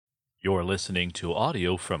You're listening to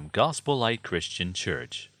audio from Gospel Light Christian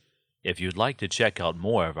Church. If you'd like to check out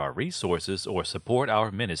more of our resources or support our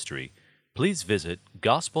ministry, please visit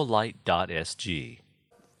gospellight.sg.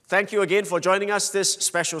 Thank you again for joining us this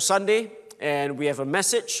special Sunday, and we have a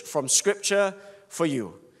message from Scripture for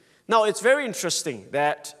you. Now, it's very interesting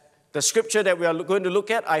that the Scripture that we are going to look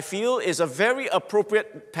at, I feel, is a very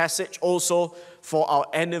appropriate passage also for our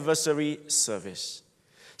anniversary service.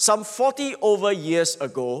 Some 40 over years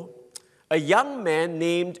ago, a young man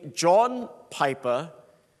named John Piper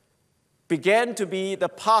began to be the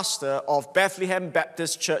pastor of Bethlehem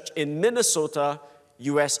Baptist Church in Minnesota,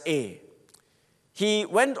 USA. He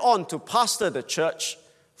went on to pastor the church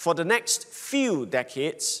for the next few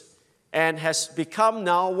decades and has become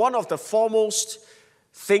now one of the foremost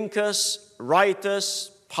thinkers, writers,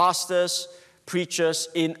 pastors, preachers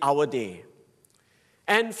in our day.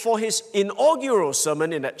 And for his inaugural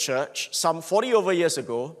sermon in that church, some 40 over years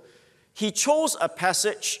ago, he chose a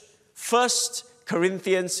passage,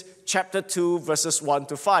 1Corinthians chapter 2, verses 1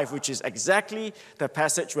 to 5, which is exactly the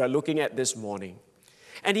passage we are looking at this morning.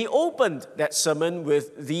 And he opened that sermon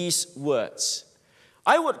with these words: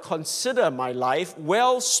 I would consider my life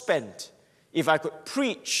well spent if I could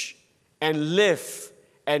preach and live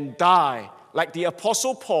and die like the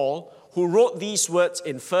Apostle Paul, who wrote these words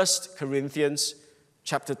in 1Corinthians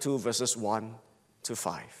chapter 2, verses 1 to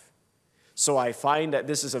 5. So I find that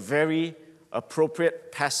this is a very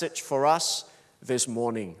appropriate passage for us this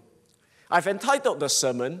morning. I've entitled the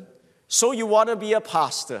sermon, So You Want to Be a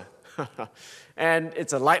Pastor? And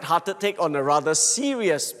it's a light-hearted take on a rather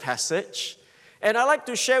serious passage. And I'd like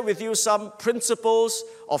to share with you some principles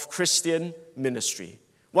of Christian ministry.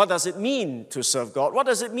 What does it mean to serve God? What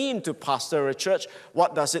does it mean to pastor a church?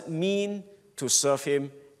 What does it mean to serve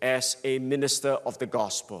Him as a minister of the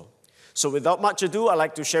gospel? So without much ado, I'd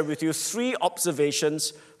like to share with you 3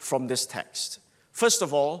 observations from this text. First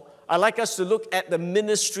of all, I'd like us to look at the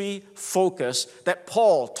ministry focus that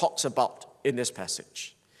Paul talks about in this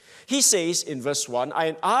passage. He says in verse 1,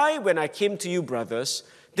 And I, when I came to you, brothers,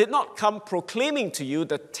 did not come proclaiming to you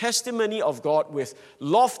the testimony of God with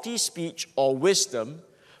lofty speech or wisdom,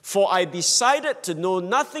 for I decided to know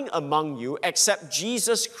nothing among you except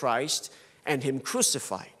Jesus Christ and Him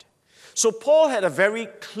crucified. So Paul had a very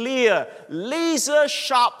clear,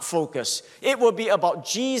 laser-sharp focus. It will be about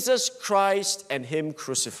Jesus Christ and Him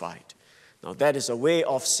crucified. Now that is a way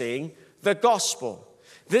of saying the gospel.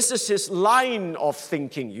 This is his line of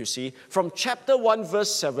thinking, you see. From chapter 1,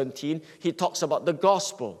 verse 17, he talks about the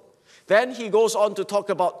gospel. Then he goes on to talk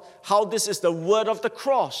about how this is the word of the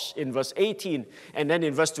cross in verse 18. And then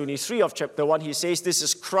in verse 23 of chapter 1, he says this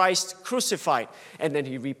is Christ crucified. And then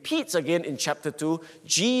he repeats again in chapter 2,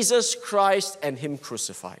 Jesus Christ and Him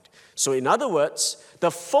crucified. So in other words,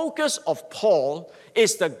 the focus of Paul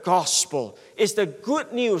is the gospel, is the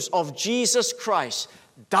good news of Jesus Christ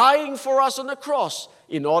dying for us on the cross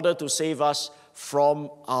in order to save us from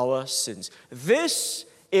our sins. This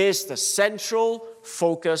is the central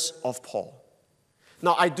focus of Paul.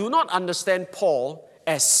 Now, I do not understand Paul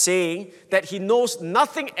as saying that he knows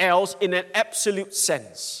nothing else in an absolute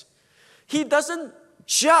sense. He doesn't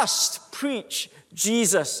just preach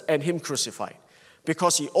Jesus and Him crucified,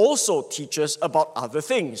 because he also teaches about other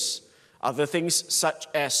things such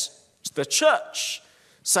as the church,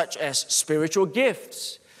 such as spiritual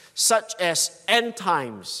gifts, such as end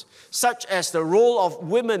times, such as the role of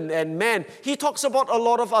women and men. He talks about a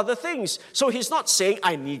lot of other things. So he's not saying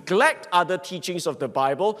I neglect other teachings of the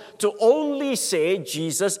Bible to only say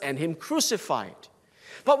Jesus and Him crucified.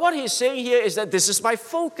 But what he's saying here is that this is my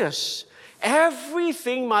focus.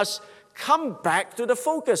 Everything must come back to the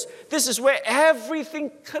focus. This is where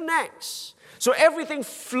everything connects. So everything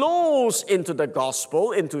flows into the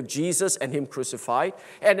gospel, into Jesus and Him crucified,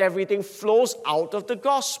 and everything flows out of the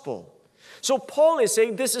gospel. So Paul is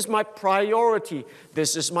saying, this is my priority,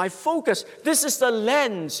 this is my focus, this is the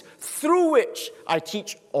lens through which I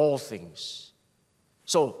teach all things.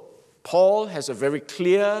 So Paul has a very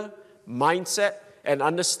clear mindset and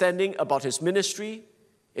understanding about his ministry.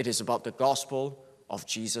 It is about the gospel of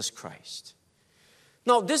Jesus Christ.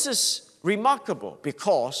 Now this is remarkable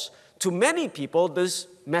because to many people, this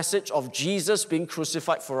message of Jesus being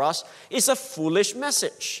crucified for us is a foolish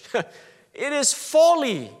message. It is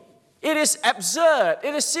folly. It is absurd.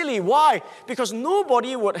 It is silly. Why? Because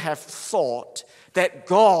nobody would have thought that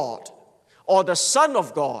God or the Son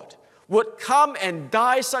of God would come and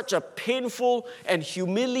die such a painful and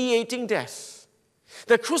humiliating death.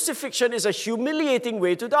 The crucifixion is a humiliating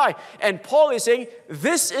way to die. And Paul is saying,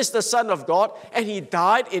 this is the Son of God, and he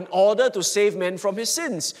died in order to save men from his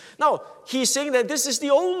sins. Now, he's saying that this is the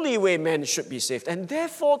only way men should be saved. And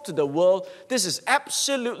therefore, to the world, this is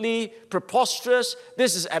absolutely preposterous,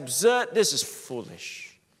 this is absurd, this is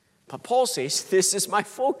foolish. But Paul says, this is my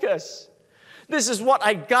focus. This is what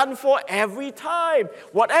I gun for every time.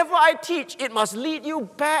 Whatever I teach, it must lead you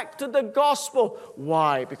back to the gospel.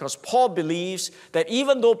 Why? Because Paul believes that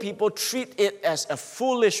even though people treat it as a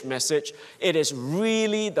foolish message, it is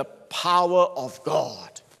really the power of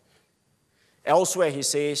God. Elsewhere he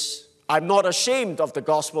says, I'm not ashamed of the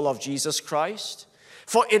gospel of Jesus Christ,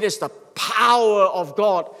 for it is the power of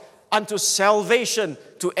God unto salvation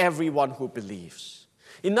to everyone who believes.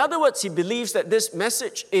 In other words, he believes that this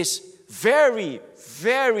message is very,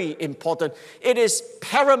 very important. It is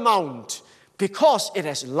paramount because it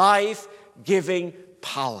has life-giving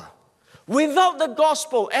power. Without the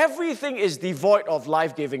gospel, everything is devoid of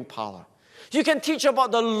life-giving power. You can teach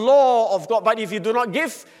about the law of God, but if you do not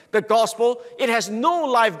give the gospel, it has no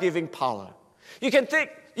life-giving power. You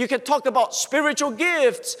can talk about spiritual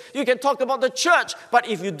gifts, you can talk about the church, but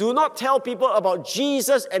if you do not tell people about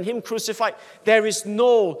Jesus and Him crucified, there is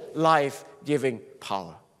no life-giving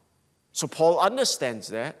power. So Paul understands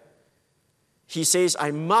that. He says,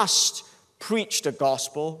 I must preach the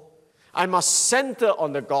gospel. I must center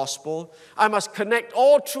on the gospel. I must connect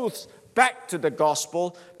all truths back to the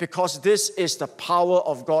gospel because this is the power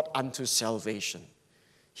of God unto salvation.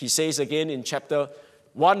 He says again in chapter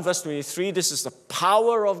 1 verse 23, this is the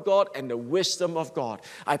power of God and the wisdom of God.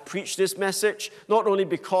 I preach this message not only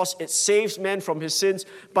because it saves men from his sins,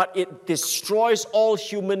 but it destroys all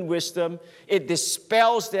human wisdom. It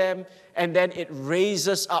dispels them, and then it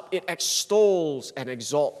raises up, it extols and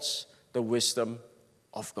exalts the wisdom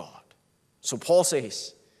of God. So Paul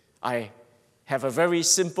says, I have a very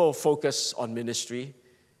simple focus on ministry.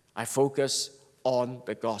 I focus on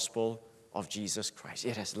the gospel of Jesus Christ.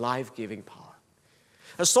 It has life-giving power.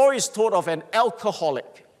 A story is told of an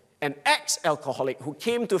alcoholic, an ex-alcoholic who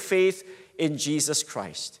came to faith in Jesus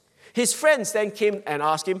Christ. His friends then came and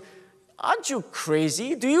asked him, aren't you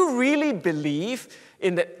crazy? Do you really believe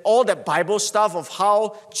in all that Bible stuff of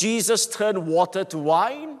how Jesus turned water to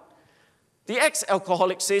wine? The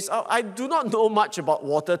ex-alcoholic says, I do not know much about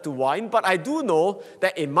water to wine, but I do know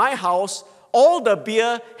that in my house, all the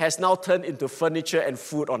beer has now turned into furniture and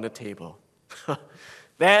food on the table.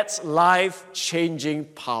 That's life-changing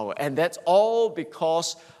power, and that's all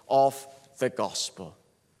because of the gospel.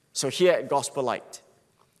 So here at Gospel Light,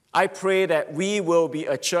 I pray that we will be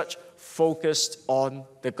a church focused on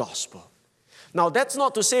the gospel. Now, that's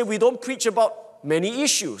not to say we don't preach about many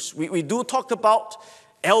issues. We do talk about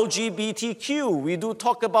LGBTQ. We do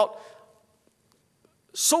talk about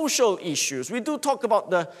social issues. We do talk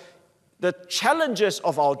about the challenges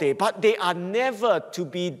of our day, but they are never to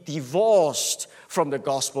be divorced from the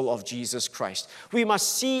gospel of Jesus Christ. We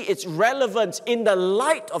must see its relevance in the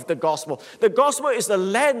light of the gospel. The gospel is the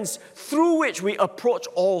lens through which we approach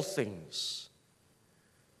all things.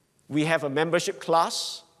 We have a membership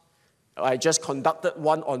class. I just conducted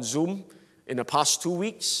one on Zoom in the past 2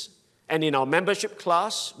 weeks. And in our membership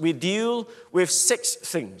class, we deal with 6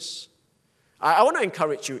 things. I want to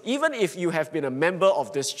encourage you, even if you have been a member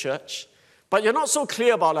of this church, but you're not so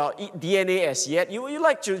clear about our DNA as yet, you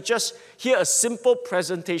like to just hear a simple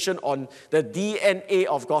presentation on the DNA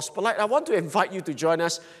of Gospel Light, I want to invite you to join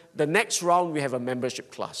us. The next round, we have a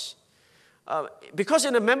membership class. Because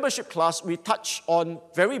in a membership class, we touch on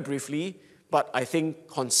very briefly, but I think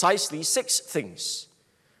concisely, 6 things.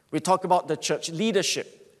 We talk about the church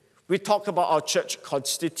leadership. We talk about our church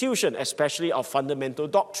constitution, especially our fundamental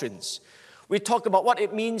doctrines. We talk about what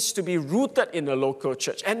it means to be rooted in a local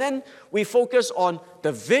church. And then we focus on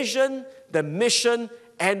the vision, the mission,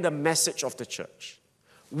 and the message of the church.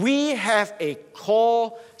 We have a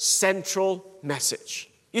core central message.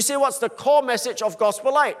 You say, what's the core message of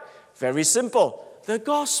Gospel Light? Very simple. The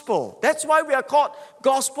gospel. That's why we are called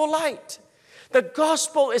Gospel Light. The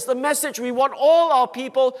gospel is the message we want all our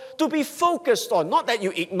people to be focused on. Not that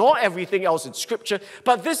you ignore everything else in Scripture,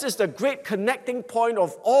 but this is the great connecting point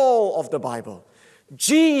of all of the Bible.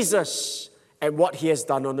 Jesus and what He has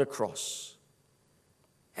done on the cross.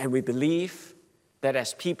 And we believe that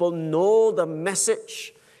as people know the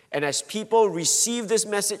message, and as people receive this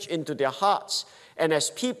message into their hearts, and as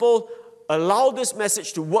people allow this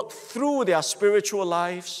message to work through their spiritual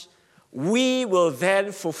lives, we will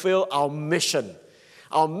then fulfill our mission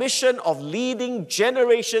of leading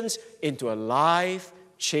generations into a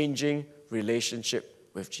life-changing relationship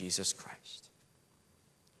with Jesus Christ.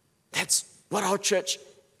 That's what our church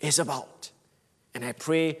is about. And I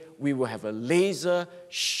pray we will have a laser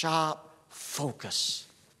sharp focus.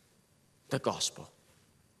 The gospel.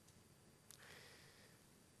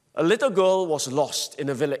 A little girl was lost in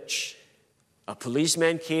a village. A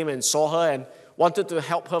policeman came and saw her and wanted to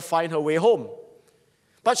help her find her way home.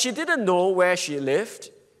 But she didn't know where she lived.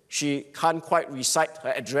 She can't quite recite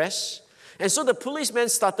her address. And so the policeman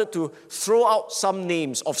started to throw out some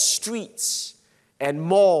names of streets and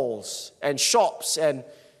malls and shops and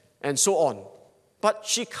so on. But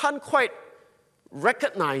she can't quite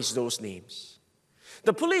recognize those names.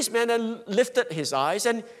 The policeman then lifted his eyes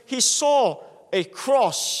and he saw a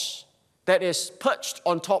cross that is perched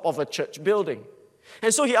on top of a church building.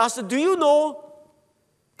 And so he asked her, "Do you know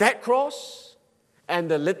that cross?" And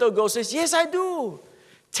the little girl says, "Yes, I do.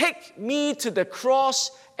 Take me to the cross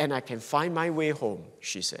and I can find my way home,"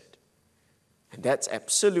 she said. And that's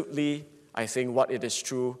absolutely, I think, what it is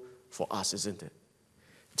true for us, isn't it?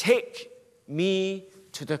 Take me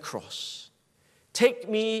to the cross. Take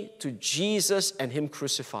me to Jesus and Him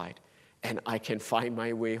crucified, and I can find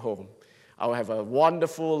my way home. I will have a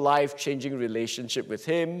wonderful, life-changing relationship with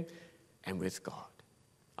Him and with God.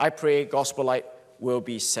 I pray Gospel Light will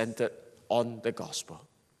be centered on the gospel.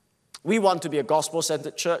 We want to be a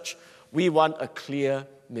gospel-centered church. We want a clear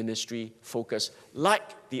ministry focus,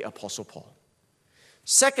 like the Apostle Paul.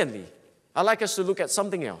 Secondly, I'd like us to look at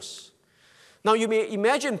something else. Now, you may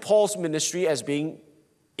imagine Paul's ministry as being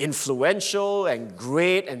influential and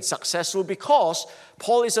great and successful because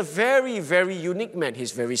Paul is a very, very unique man.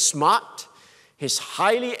 He's very smart. He's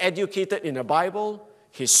highly educated in the Bible.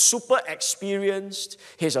 He's super experienced.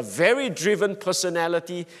 He has a very driven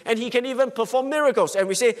personality, and he can even perform miracles. And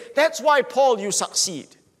we say, that's why, Paul, you succeed.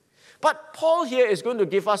 But Paul here is going to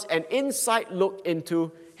give us an inside look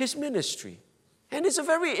into his ministry. And it's a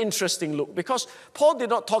very interesting look because Paul did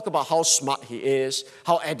not talk about how smart he is,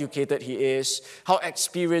 how educated he is, how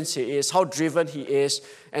experienced he is, how driven he is,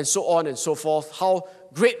 and so on and so forth, how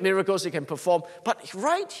great miracles he can perform. But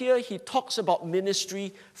right here, he talks about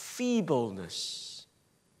ministry feebleness.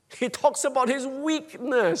 He talks about his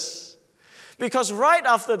weakness. Because right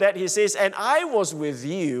after that, he says, "And I was with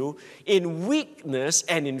you in weakness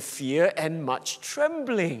and in fear and much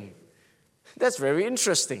trembling." That's very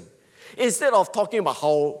interesting. Instead of talking about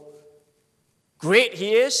how great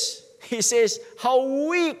he is, he says how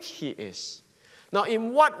weak he is. Now,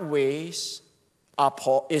 in what ways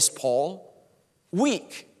is Paul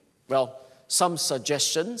weak? Well, some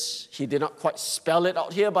suggestions. He did not quite spell it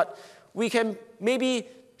out here, but we can maybe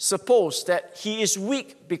suppose that he is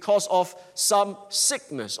weak because of some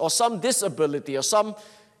sickness or some disability or some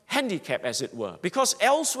handicap, as it were. Because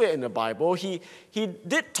elsewhere in the Bible, he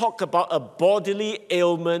did talk about a bodily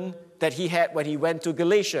ailment that he had when he went to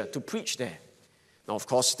Galatia to preach there. Now, of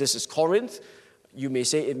course, this is Corinth. You may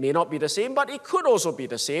say it may not be the same, but it could also be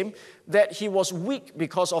the same, that he was weak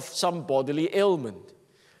because of some bodily ailment.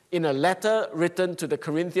 In a letter written to the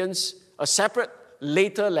Corinthians, a separate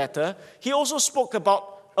later letter, he also spoke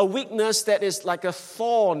about a weakness that is like a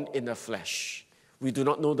thorn in the flesh. We do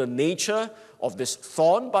not know the nature of this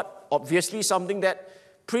thorn, but obviously something that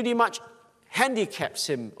pretty much handicaps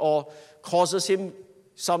him or causes him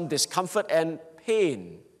some discomfort and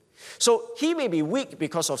pain. So he may be weak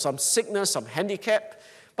because of some sickness, some handicap,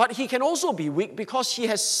 but he can also be weak because he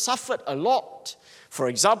has suffered a lot. For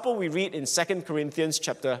example, we read in 2 Corinthians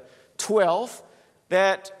chapter 12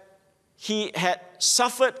 that he had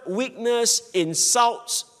suffered weakness,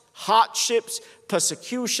 insults, hardships,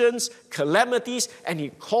 persecutions, calamities, and he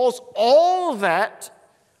calls all that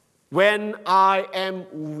when I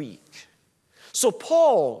am weak. So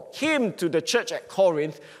Paul came to the church at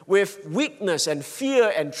Corinth with weakness and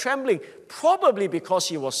fear and trembling, probably because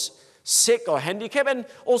he was sick or handicapped, and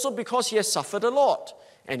also because he has suffered a lot.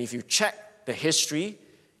 And if you check the history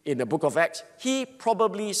in the book of Acts, he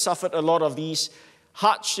probably suffered a lot of these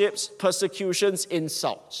hardships, persecutions,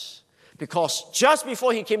 insults. Because just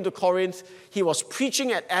before he came to Corinth, he was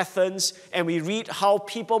preaching at Athens, and we read how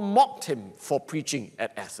people mocked him for preaching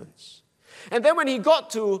at Athens. And then when he got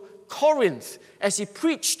to Corinth, as he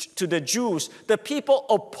preached to the Jews, the people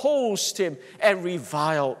opposed him and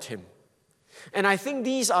reviled him. And I think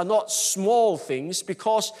these are not small things,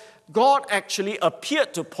 because God actually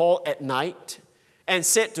appeared to Paul at night and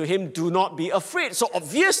said to him, "Do not be afraid." So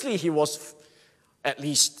obviously he was at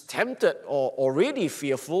least tempted or already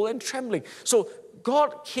fearful and trembling. So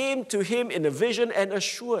God came to him in a vision and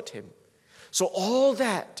assured him. So all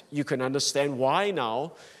that, you can understand why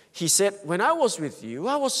now he said, "When I was with you,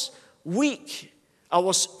 I was weak, I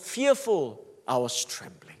was fearful, I was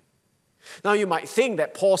trembling." Now you might think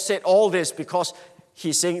that Paul said all this because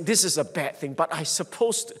he's saying this is a bad thing, but I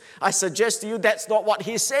suggest to you that's not what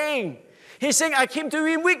he's saying. He's saying, I came to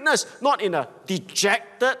you in weakness, not in a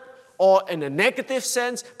dejected or in a negative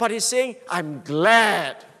sense, but he's saying, I'm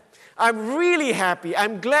glad. I'm really happy.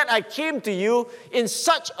 I'm glad I came to you in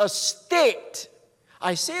such a state.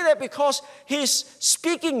 I say that because he's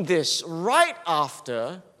speaking this right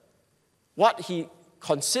after what he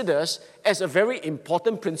considers as a very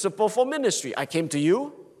important principle for ministry. I came to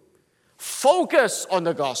you, focus on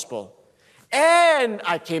the gospel, and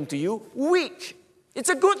I came to you weak. It's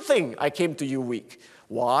a good thing I came to you weak.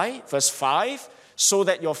 Why? Verse 5, so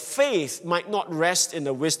that your faith might not rest in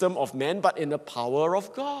the wisdom of men, but in the power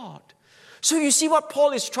of God. So you see what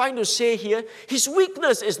Paul is trying to say here? His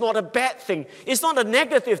weakness is not a bad thing. It's not a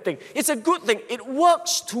negative thing. It's a good thing. It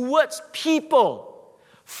works towards people,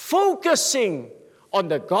 focusing on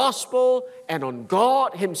the gospel and on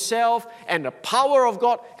God himself and the power of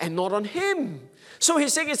God and not on him. So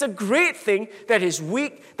he's saying it's a great thing that he's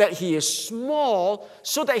weak, that he is small,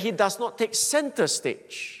 so that he does not take center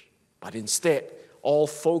stage. But instead, all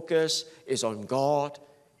focus is on God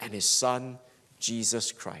and his Son,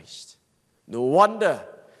 Jesus Christ. No wonder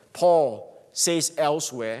Paul says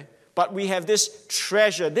elsewhere, but we have this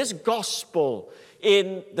treasure, this gospel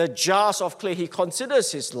in the jars of clay. He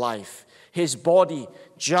considers his life, his body,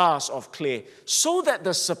 jars of clay, so that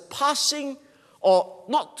the surpassing, or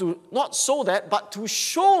not so that, but to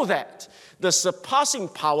show that the surpassing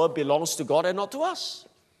power belongs to God and not to us.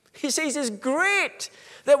 He says it's great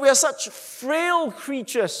that we are such frail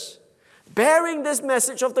creatures bearing this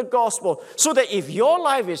message of the gospel, so that if your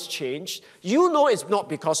life is changed, you know it's not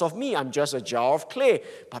because of me, I'm just a jar of clay,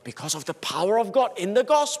 but because of the power of God in the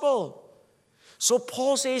gospel. So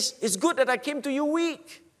Paul says, it's good that I came to you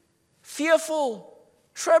weak, fearful,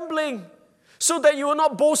 trembling, so that you will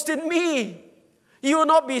not boast in me. You will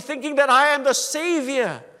not be thinking that I am the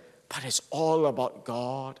Savior, but it's all about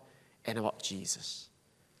God and about Jesus.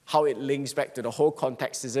 How it links back to the whole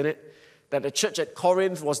context, isn't it? That the church at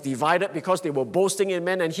Corinth was divided because they were boasting in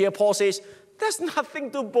men. And here Paul says, there's nothing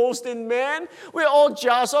to boast in man. We're all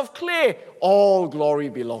jars of clay. All glory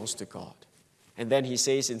belongs to God. And then he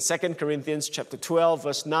says in 2 Corinthians chapter 12,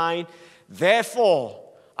 verse 9, therefore,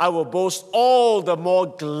 I will boast all the more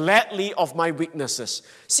gladly of my weaknesses.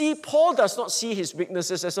 See, Paul does not see his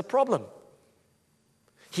weaknesses as a problem.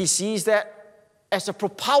 He sees that as a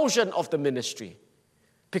propulsion of the ministry.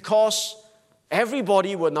 Because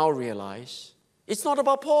everybody will now realize it's not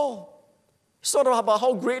about Paul. It's not about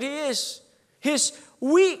how great he is. He's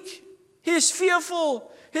weak. He's fearful.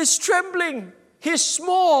 He's trembling. He's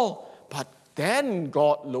small. But then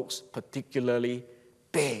God looks particularly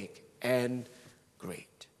big and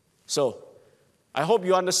great. So, I hope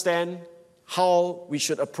you understand how we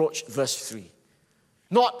should approach verse 3.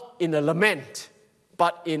 Not in a lament,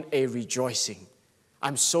 but in a rejoicing.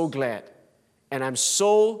 I'm so glad. And I'm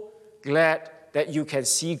so glad that you can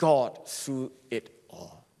see God through it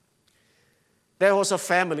all. There was a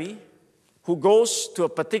family who goes to a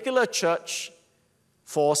particular church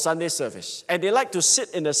for Sunday service. And they like to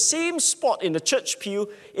sit in the same spot in the church pew,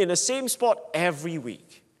 in the same spot every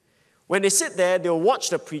week. When they sit there, they'll watch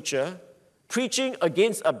the preacher preaching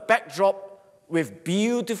against a backdrop with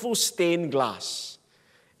beautiful stained glass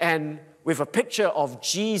and with a picture of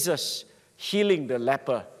Jesus healing the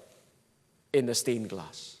leper in the stained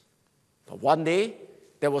glass. But one day,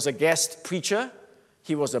 there was a guest preacher.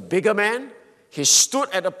 He was a bigger man. He stood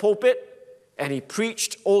at the pulpit and he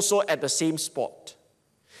preached also at the same spot.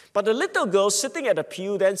 But the little girl sitting at the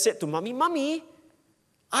pew then said to Mommy, Mommy,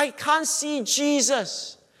 I can't see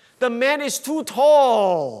Jesus. The man is too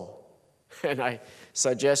tall. And I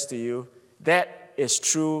suggest to you that is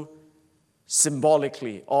true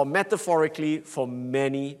symbolically or metaphorically for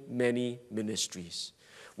many, many ministries.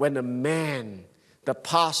 When a man, the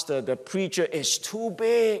pastor, the preacher is too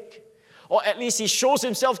big, or at least he shows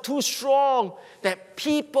himself too strong, that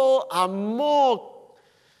people are more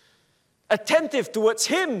attentive towards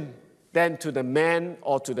him than to the man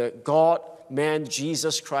or to the God-man,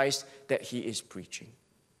 Jesus Christ, that he is preaching.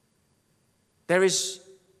 There is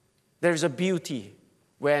a beauty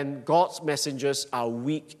when God's messengers are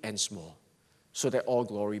weak and small, so that all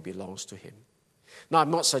glory belongs to him. Now,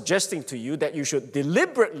 I'm not suggesting to you that you should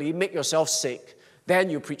deliberately make yourself sick, then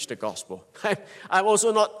you preach the gospel. I'm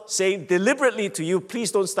also not saying deliberately to you,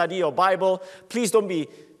 please don't study your Bible, please don't be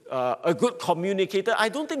a good communicator. I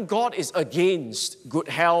don't think God is against good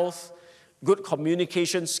health, good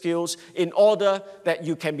communication skills in order that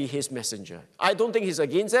you can be his messenger. I don't think he's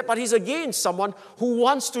against that, but he's against someone who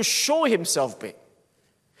wants to show himself big.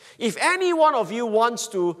 If any one of you wants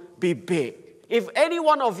to be big, if any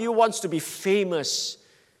one of you wants to be famous,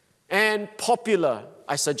 and popular,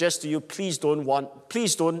 I suggest to you, please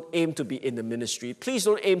don't aim to be in the ministry. Please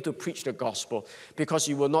don't aim to preach the gospel, because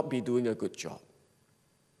you will not be doing a good job.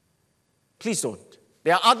 Please don't.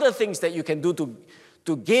 There are other things that you can do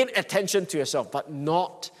to gain attention to yourself, but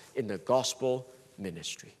not in the gospel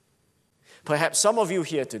ministry. Perhaps some of you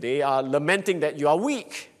here today are lamenting that you are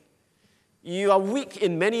weak. You are weak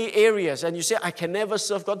in many areas, and you say, I can never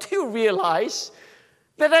serve God. Do you realize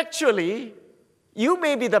that actually you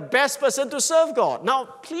may be the best person to serve God? Now,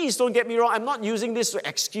 please don't get me wrong. I'm not using this to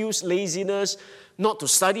excuse laziness, not to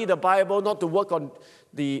study the Bible, not to work on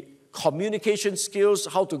the communication skills,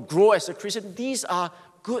 how to grow as a Christian. These are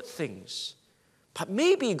good things. But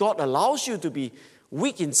maybe God allows you to be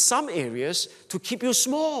weak in some areas to keep you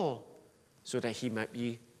small, so that He might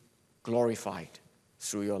be glorified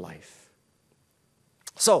through your life.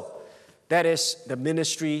 So, that is the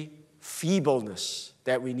ministry feebleness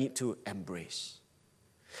that we need to embrace.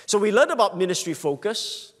 So we learned about ministry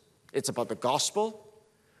focus. It's about the gospel.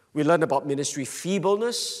 We learned about ministry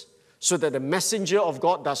feebleness, so that the messenger of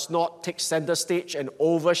God does not take center stage and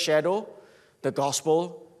overshadow the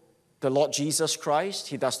gospel, the Lord Jesus Christ.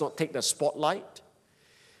 He does not take the spotlight.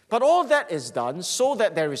 But all that is done so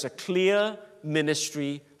that there is a clear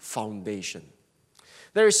ministry foundation.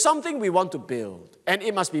 There is something we want to build, and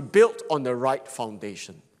it must be built on the right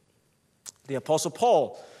foundation. The Apostle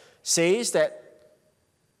Paul says that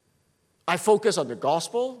I focus on the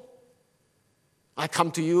gospel. I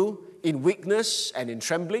come to you in weakness and in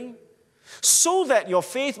trembling, so that your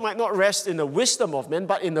faith might not rest in the wisdom of men,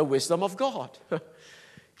 but in the wisdom of God.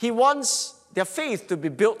 He wants their faith to be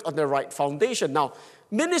built on the right foundation. Now,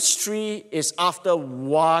 ministry is after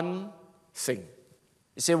one thing.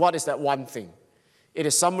 You say, what is that one thing? It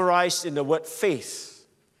is summarized in the word faith.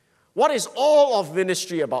 What is all of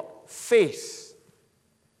ministry about? Faith.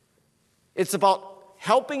 It's about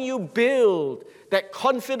helping you build that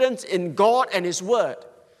confidence in God and His Word,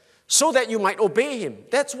 so that you might obey Him.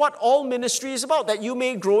 That's what all ministry is about, that you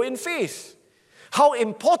may grow in faith. How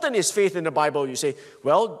important is faith in the Bible? You say,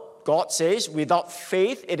 well, God says without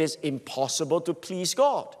faith it is impossible to please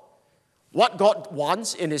God. What God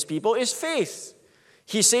wants in His people is faith.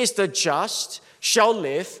 He says the just shall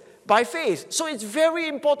live by faith. So it's very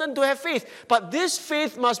important to have faith. But this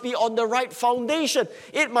faith must be on the right foundation.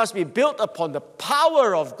 It must be built upon the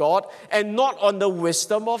power of God and not on the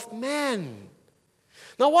wisdom of man.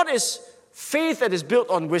 Now, what is faith that is built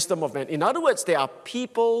on wisdom of man? In other words, there are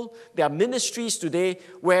people, there are ministries today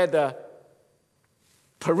where the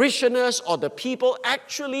parishioners or the people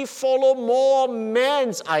actually follow more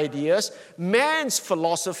man's ideas, man's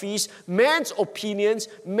philosophies, man's opinions,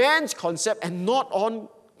 man's concept, and not on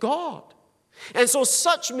God. And so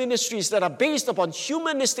such ministries that are based upon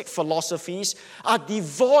humanistic philosophies are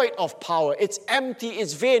devoid of power. It's empty,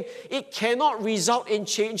 it's vain. It cannot result in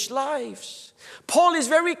changed lives. Paul is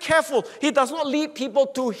very careful. He does not lead people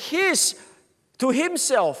to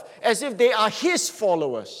himself as if they are his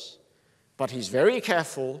followers. But he's very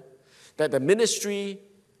careful that the ministry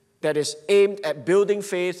that is aimed at building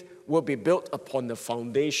faith will be built upon the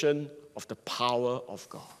foundation of the power of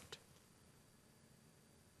God.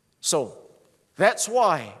 So, that's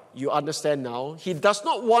why you understand now, he does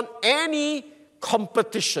not want any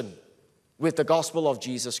competition with the gospel of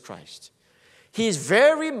Jesus Christ. He is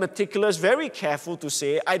very meticulous, very careful to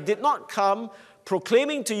say, I did not come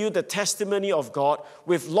proclaiming to you the testimony of God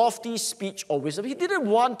with lofty speech or wisdom. He didn't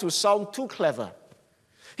want to sound too clever.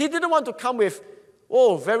 He didn't want to come with,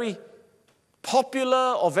 very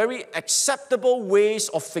popular or very acceptable ways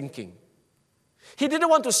of thinking. He didn't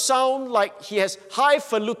want to sound like he has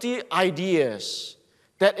highfalutin ideas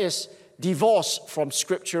that is divorced from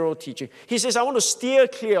scriptural teaching. He says, I want to steer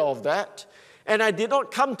clear of that, and I did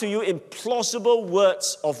not come to you in plausible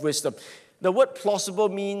words of wisdom. The word plausible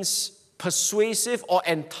means persuasive or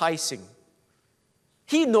enticing.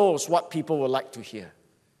 He knows what people would like to hear.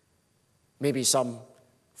 Maybe some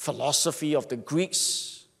philosophy of the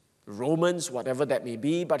Greeks, Romans, whatever that may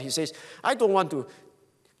be, but he says, I don't want to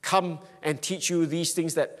come and teach you these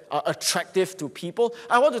things that are attractive to people.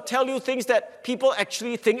 I want to tell you things that people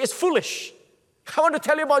actually think is foolish. I want to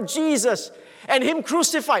tell you about Jesus and Him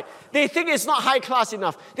crucified. They think it's not high class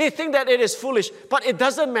enough. They think that it is foolish, but it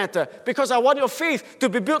doesn't matter, because I want your faith to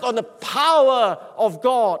be built on the power of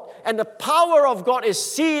God. And the power of God is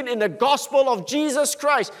seen in the gospel of Jesus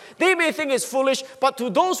Christ. They may think it's foolish, but to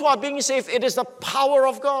those who are being saved, it is the power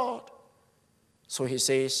of God. So he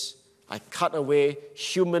says, I cut away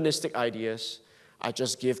humanistic ideas. I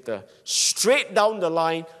just give the straight down the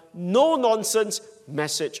line, no nonsense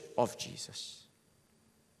message of Jesus.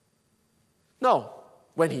 Now,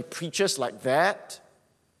 when he preaches like that,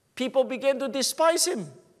 people began to despise him.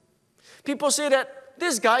 People say that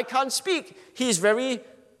this guy can't speak. He's very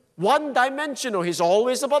one-dimensional. He's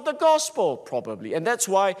always about the gospel, probably. And that's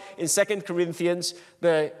why in 2 Corinthians,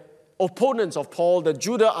 the opponents of Paul, the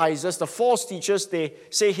Judaizers, the false teachers, they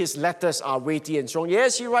say his letters are weighty and strong.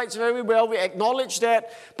 Yes, he writes very well. We acknowledge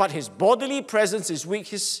that. But his bodily presence is weak.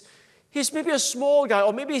 He's maybe a small guy,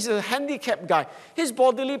 or maybe he's a handicapped guy. His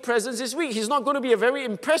bodily presence is weak. He's not going to be a very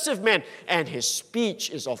impressive man. And his speech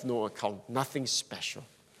is of no account. Nothing special.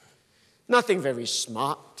 Nothing very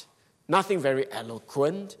smart. Nothing very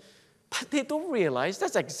eloquent. But they don't realize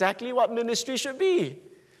that's exactly what ministry should be.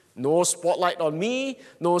 No spotlight on me,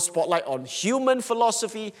 no spotlight on human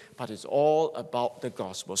philosophy, but it's all about the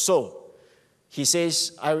gospel. So, he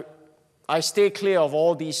says, I stay clear of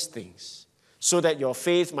all these things so that your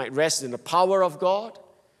faith might rest in the power of God.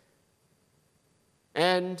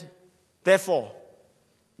 And therefore,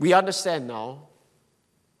 we understand now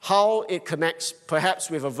how it connects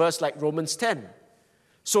perhaps with a verse like Romans 10.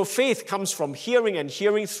 So faith comes from hearing, and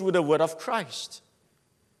hearing through the word of Christ.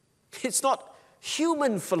 It's not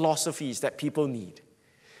human philosophies that people need.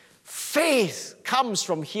 Faith comes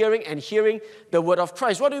from hearing, and hearing the word of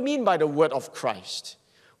Christ. What do you mean by the word of Christ?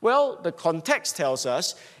 Well, the context tells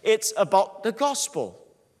us it's about the gospel,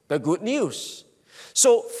 the good news.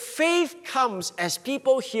 So faith comes as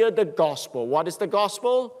people hear the gospel. What is the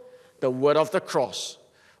gospel? The word of the cross.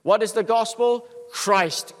 What is the gospel?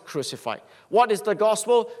 Christ crucified. What is the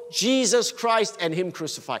gospel? Jesus Christ and Him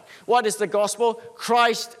crucified. What is the gospel?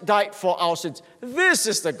 Christ died for our sins. This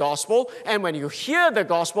is the gospel. And when you hear the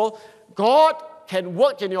gospel, God can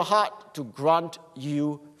work in your heart to grant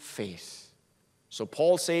you faith. So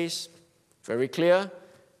Paul says, very clear,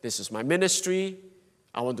 this is my ministry.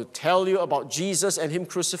 I want to tell you about Jesus and Him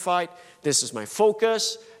crucified. This is my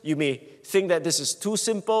focus. You may think that this is too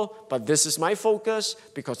simple, but this is my focus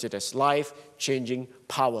because it has life-changing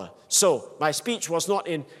power. So, my speech was not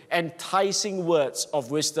in enticing words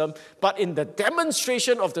of wisdom, but in the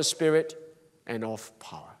demonstration of the Spirit and of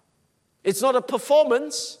power. It's not a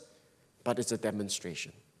performance, but it's a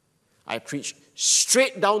demonstration. I preach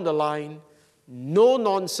straight down the line, no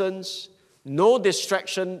nonsense, no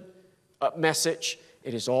distraction message.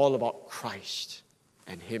 It is all about Christ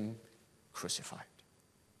and Him crucified.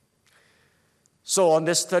 So on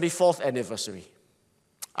this 34th anniversary,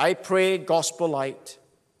 I pray, Gospel Light,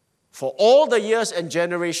 for all the years and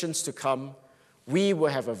generations to come, we will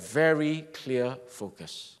have a very clear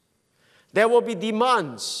focus. There will be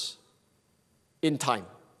demands in time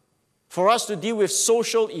for us to deal with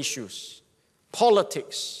social issues,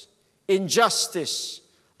 politics, injustice,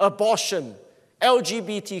 abortion,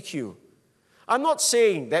 LGBTQ. I'm not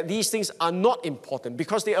saying that these things are not important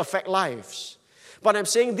because they affect lives. But I'm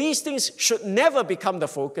saying these things should never become the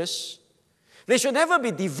focus. They should never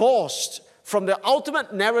be divorced from the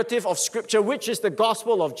ultimate narrative of Scripture, which is the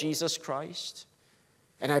gospel of Jesus Christ.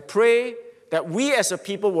 And I pray that we as a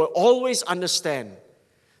people will always understand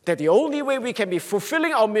that the only way we can be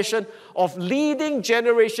fulfilling our mission of leading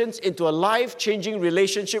generations into a life-changing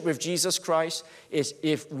relationship with Jesus Christ is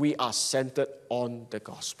if we are centered on the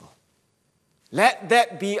gospel. Let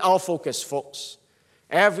that be our focus, folks.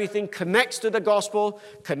 Everything connects to the gospel,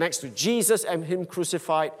 connects to Jesus and Him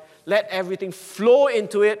crucified. Let everything flow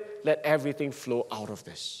into it. Let everything flow out of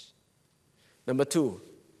this. Number 2,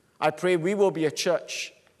 I pray we will be a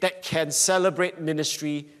church that can celebrate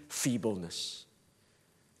ministry feebleness.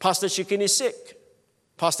 Pastor Chikin is sick.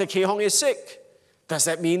 Pastor Kei Hong is sick. Does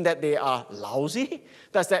that mean that they are lousy?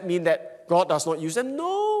 Does that mean that God does not use them?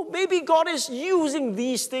 No, maybe God is using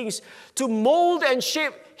these things to mold and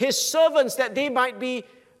shape His servants that they might be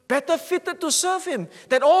better fitted to serve Him,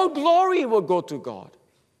 that all glory will go to God.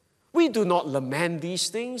 We do not lament these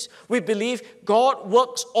things. We believe God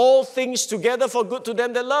works all things together for good to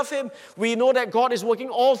them that love Him. We know that God is working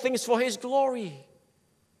all things for His glory.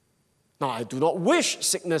 Now, I do not wish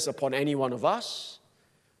sickness upon any one of us,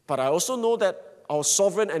 but I also know that our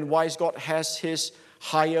sovereign and wise God has His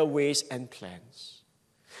higher ways and plans.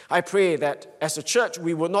 I pray that as a church,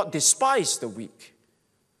 we will not despise the weak.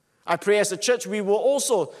 I pray as a church, we will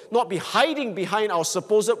also not be hiding behind our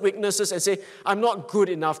supposed weaknesses and say, I'm not good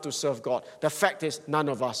enough to serve God. The fact is, none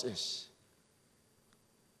of us is.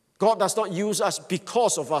 God does not use us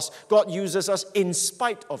because of us. God uses us in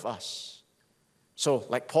spite of us. So,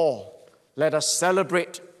 like Paul, let us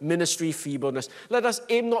celebrate ministry feebleness. Let us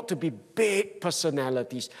aim not to be big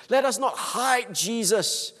personalities. Let us not hide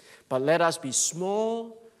Jesus, but let us be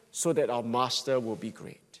small so that our master will be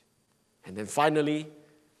great. And then finally,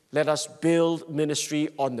 let us build ministry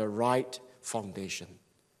on the right foundation.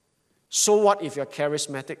 So what if you're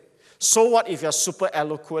charismatic? So what if you're super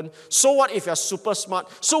eloquent? So what if you're super smart?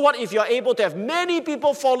 So what if you're able to have many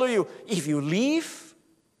people follow you? If you leave,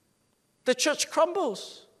 the church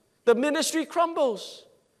crumbles. The ministry crumbles.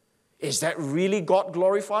 Is that really God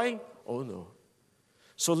glorifying? Oh no.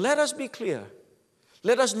 So let us be clear.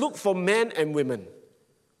 Let us look for men and women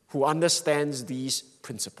who understands these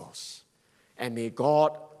principles. And may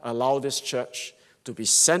God allow this church to be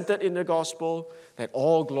centered in the gospel, that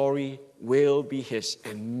all glory will be His,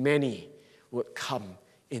 and many would come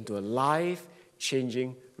into a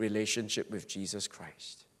life-changing relationship with Jesus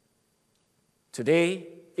Christ. Today,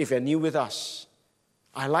 if you're new with us,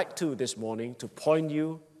 I like to this morning to point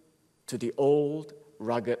you to the old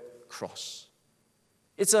rugged cross.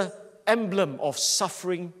 It's an emblem of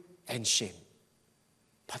suffering and shame.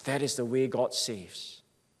 But that is the way God saves.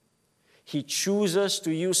 He chooses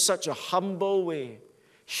to use such a humble way,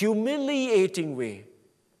 humiliating way,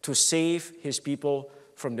 to save His people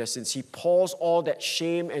from their sins. He pours all that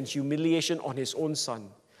shame and humiliation on His own Son.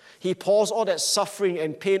 He pours all that suffering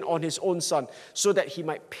and pain on His own Son so that He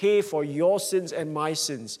might pay for your sins and my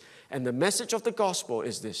sins. And the message of the gospel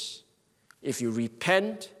is this: if you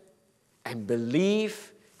repent and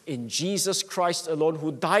believe in Jesus Christ alone,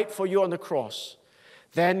 who died for you on the cross,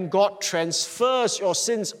 then God transfers your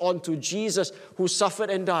sins onto Jesus, who suffered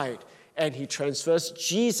and died, and He transfers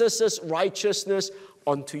Jesus' righteousness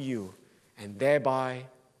onto you, and thereby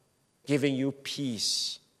giving you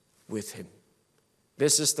peace with Him.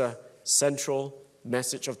 This is the central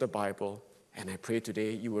message of the Bible, and I pray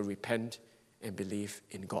today you will repent and believe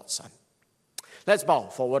in God's Son. Let's bow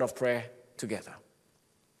for a word of prayer together.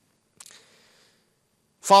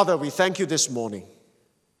 Father, we thank you this morning.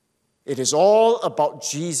 It is all about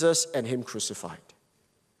Jesus and Him crucified.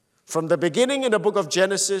 From the beginning in the book of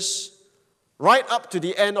Genesis, right up to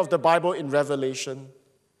the end of the Bible in Revelation,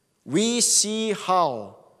 we see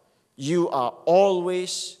how you are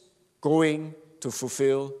always going to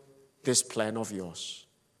fulfill this plan of yours.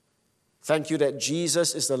 Thank you that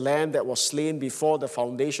Jesus is the Lamb that was slain before the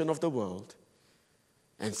foundation of the world.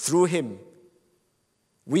 And through Him,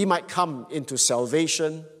 we might come into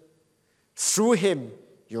salvation. Through Him,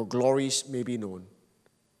 your glories may be known.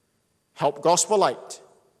 Help Gospel Light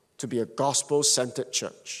to be a gospel-centered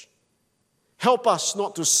church. Help us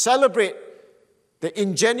not to celebrate the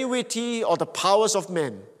ingenuity or the powers of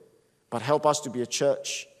men, but help us to be a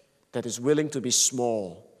church that is willing to be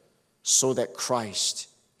small so that Christ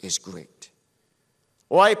is great.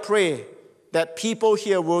 Oh, I pray that people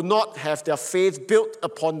here will not have their faith built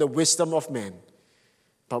upon the wisdom of men,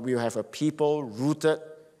 but we will have a people rooted,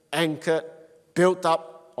 anchored, built up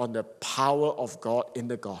on the power of God in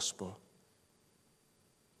the gospel.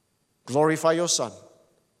 Glorify your Son.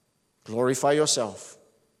 Glorify yourself.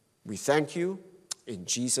 We thank you. In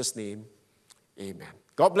Jesus' name, amen.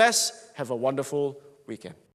 God bless. Have a wonderful weekend.